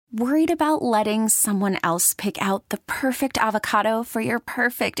Worried about letting someone else pick out the perfect avocado for your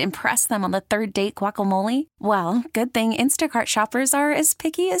perfect impress them on the third date guacamole? Well, good thing Instacart shoppers are as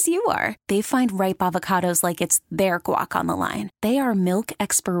picky as you are. They find ripe avocados like it's their guac on the line. They are milk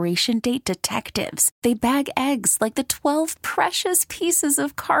expiration date detectives. They bag eggs like the 12 precious pieces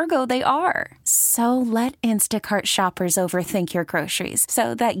of cargo they are. So let Instacart shoppers overthink your groceries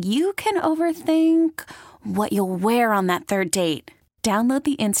so that you can overthink what you'll wear on that third date. Download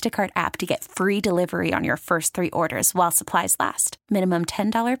the Instacart app to get free delivery on your first 3 orders while supplies last. Minimum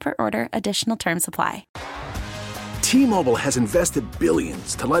 $10 per order. Additional terms apply. T-Mobile has invested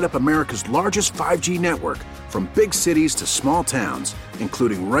billions to light up America's largest 5G network, from big cities to small towns,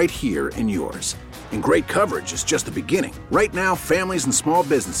 including right here in yours. And great coverage is just the beginning. Right now, families and small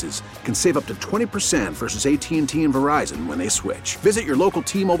businesses can save up to 20% versus AT&T and Verizon when they switch. Visit your local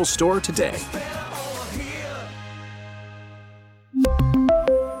T-Mobile store today.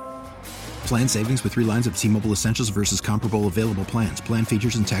 Plan savings with 3 lines of T-Mobile Essentials versus comparable available plans. Plan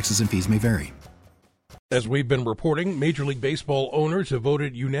features and taxes and fees may vary. As we've been reporting, Major League Baseball owners have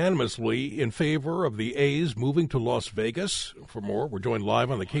voted unanimously in favor of the A's moving to Las Vegas. For more, we're joined live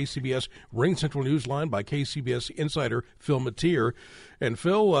on the KCBS Ring Central Newsline by KCBS Insider Phil Matier. And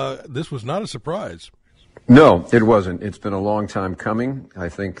Phil, this was not a surprise. No, it wasn't. It's been a long time coming. I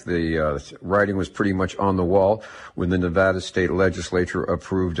think the writing was pretty much on the wall when the Nevada State Legislature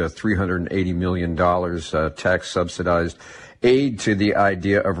approved $380 million tax-subsidized aid to the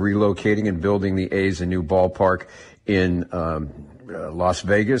idea of relocating and building the A's a new ballpark in Las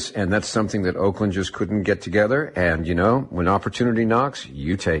Vegas. And that's something that Oakland just couldn't get together. And, you know, when opportunity knocks,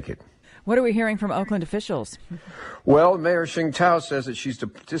 you take it. What are we hearing from Oakland officials? Well, Mayor Shing Tao says that she's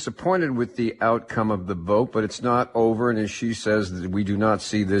disappointed with the outcome of the vote, but it's not over. And as she says, that we do not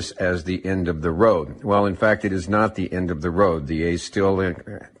see this as the end of the road. Well, in fact, it is not the end of the road. The A's still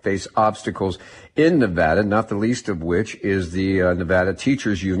face obstacles in Nevada, not the least of which is the Nevada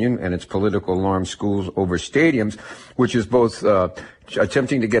Teachers Union and its political alarm schools over stadiums, which is both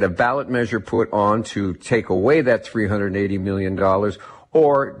attempting to get a ballot measure put on to take away that $380 million,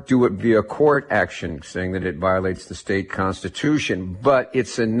 or do it via court action, saying that it violates the state constitution. But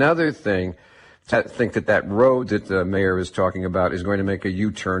it's another thing to think that road that the mayor is talking about is going to make a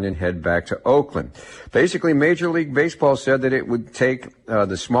U-turn and head back to Oakland. Basically, Major League Baseball said that it would take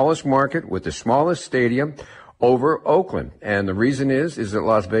the smallest market with the smallest stadium over Oakland. And the reason is that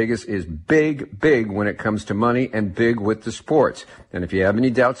Las Vegas is big when it comes to money and big with the sports. And if you have any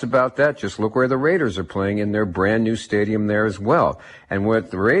doubts about that, just look where the Raiders are playing in their brand new stadium there as well. And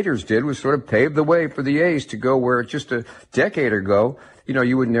what the Raiders did was sort of pave the way for the A's to go where just a decade ago, you know,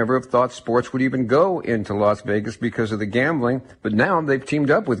 you would never have thought sports would even go into Las Vegas because of the gambling. But now they've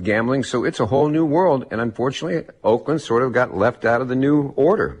teamed up with gambling, so it's a whole new world. And unfortunately, Oakland sort of got left out of the new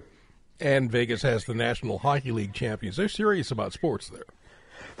order. And Vegas has the National Hockey League champions. They're serious about sports there.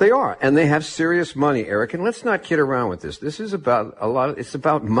 They are, and they have serious money, Eric. And let's not kid around with this. This is about it's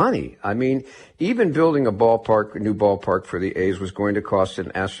about money. I mean, even building a new ballpark for the A's was going to cost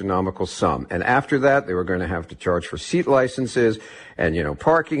an astronomical sum. And after that, they were going to have to charge for seat licenses and, you know,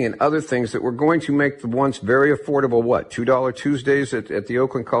 parking and other things that were going to make the once very affordable, $2 Tuesdays at the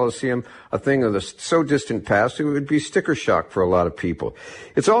Oakland Coliseum a thing of the so distant past, it would be sticker shock for a lot of people.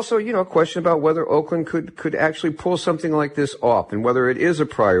 It's also, you know, a question about whether Oakland could actually pull something like this off and whether it is a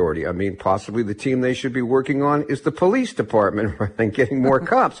priority. I mean, possibly the team they should be working on is the police department rather than getting more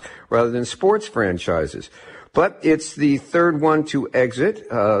cops rather than sports franchises. But it's the third one to exit.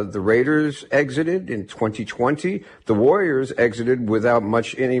 The Raiders exited in 2020. The Warriors exited without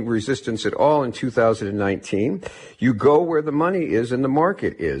any resistance at all in 2019. You go where the money is and the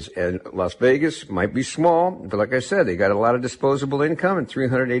market is. And Las Vegas might be small, but like I said, they got a lot of disposable income and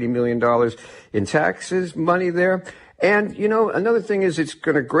 $380 million in taxes money there. And, you know, another thing is it's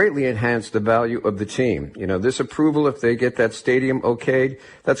going to greatly enhance the value of the team. You know, this approval, if they get that stadium okayed,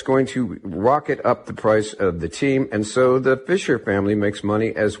 that's going to rocket up the price of the team. And so the Fisher family makes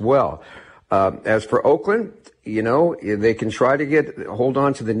money as well. As for Oakland, you know, they can try to hold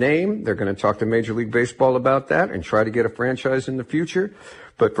on to the name. They're going to talk to Major League Baseball about that and try to get a franchise in the future.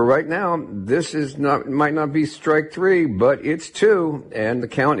 But for right now, this might not be strike 3, but it's 2, and the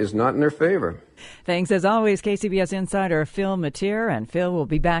count is not in their favor. Thanks, as always, KCBS Insider Phil Matier. And Phil will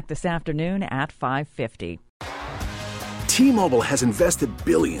be back this afternoon at 5:50. T-Mobile has invested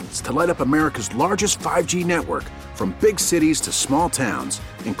billions to light up America's largest 5G network, from big cities to small towns,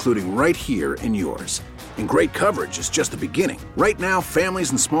 including right here in yours. And great coverage is just the beginning. Right now, families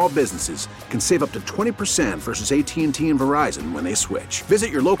and small businesses can save up to 20% versus AT&T and Verizon when they switch.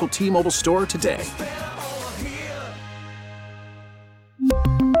 Visit your local T-Mobile store today.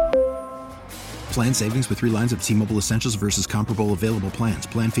 Plan savings with 3 lines of T-Mobile Essentials versus comparable available plans.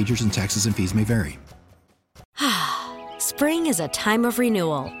 Plan features and taxes and fees may vary. Spring is a time of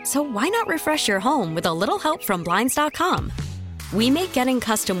renewal, so why not refresh your home with a little help from Blinds.com? We make getting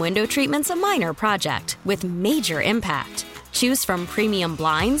custom window treatments a minor project with major impact. Choose from premium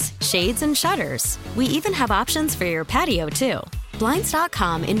blinds, shades, and shutters. We even have options for your patio, too.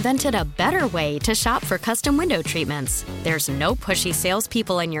 Blinds.com invented a better way to shop for custom window treatments. There's no pushy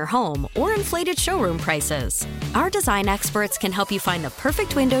salespeople in your home or inflated showroom prices. Our design experts can help you find the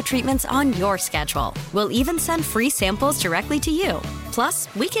perfect window treatments on your schedule. We'll even send free samples directly to you.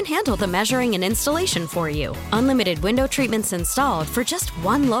 Plus, we can handle the measuring and installation for you. Unlimited window treatments installed for just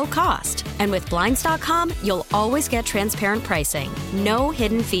one low cost. And with Blinds.com, you'll always get transparent pricing. No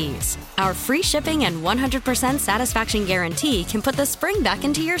hidden fees. Our free shipping and 100% satisfaction guarantee can put the spring back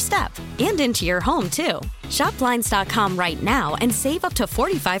into your step and into your home, too. Shop Blinds.com right now and save up to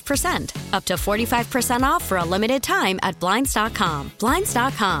 45%. Up to 45% off for a limited time at Blinds.com.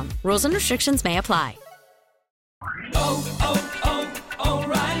 Blinds.com. Rules and restrictions may apply.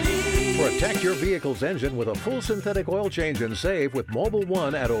 O'Reilly. Protect your vehicle's engine with a full synthetic oil change and save with Mobile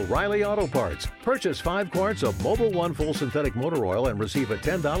One at O'Reilly Auto Parts. Purchase 5 quarts of Mobile One full synthetic motor oil and receive a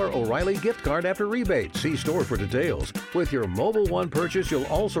 $10 O'Reilly gift card after rebate. See store for details. With your Mobile One purchase, you'll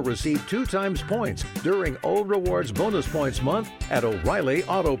also receive 2 times points during O Rewards Bonus Points Month at O'Reilly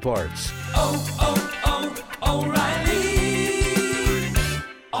Auto Parts. O'Reilly